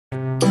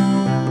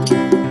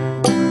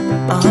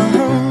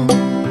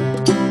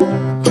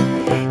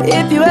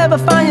you ever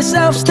find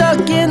yourself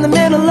stuck in the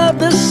middle of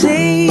the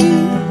sea,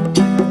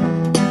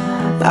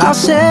 I'll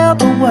sail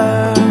the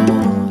world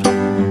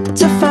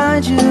to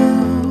find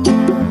you.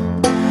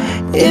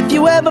 If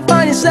you ever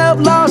find yourself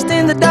lost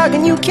in the dark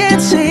and you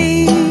can't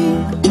see,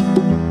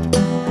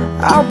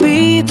 I'll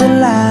be the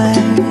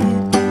light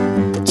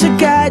to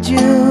guide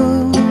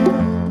you.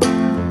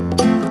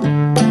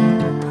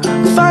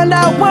 Find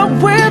out what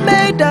we're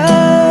made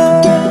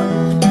of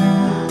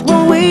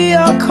when we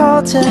are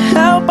called to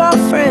help our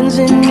friends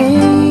in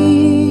need.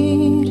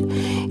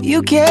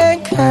 You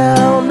can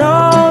count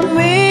on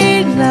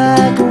me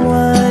like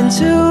 1,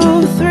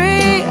 2,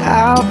 3,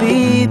 I'll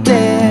be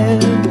there.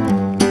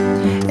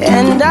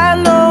 And I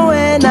know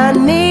when I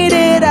need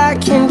it, I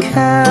can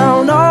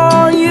count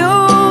on you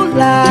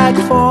like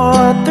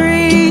 4,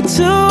 3,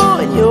 2,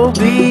 and you'll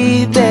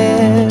be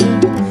there.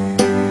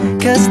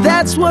 'Cause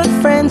that's what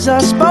friends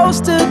are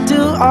supposed to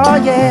do, oh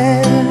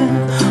yeah.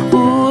 Ooh,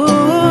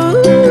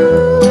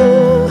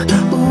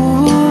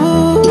 ooh,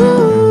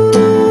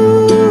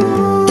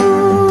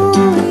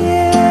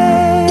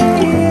 yeah,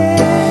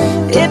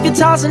 yeah. If you're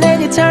tossing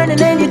and you're turning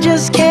and you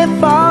just can't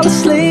fall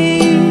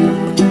asleep,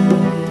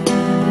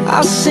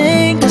 I'll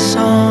sing a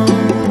song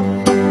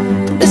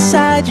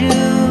beside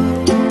you.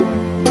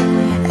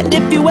 And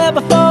if you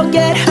ever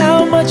forget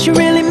how much you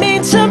really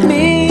mean to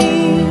me,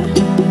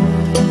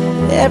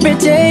 every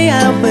day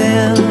I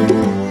will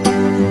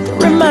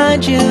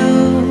remind you.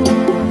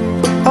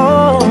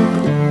 Oh,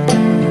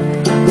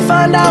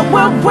 find out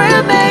what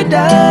we're made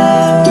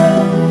of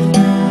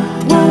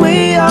when we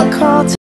are called to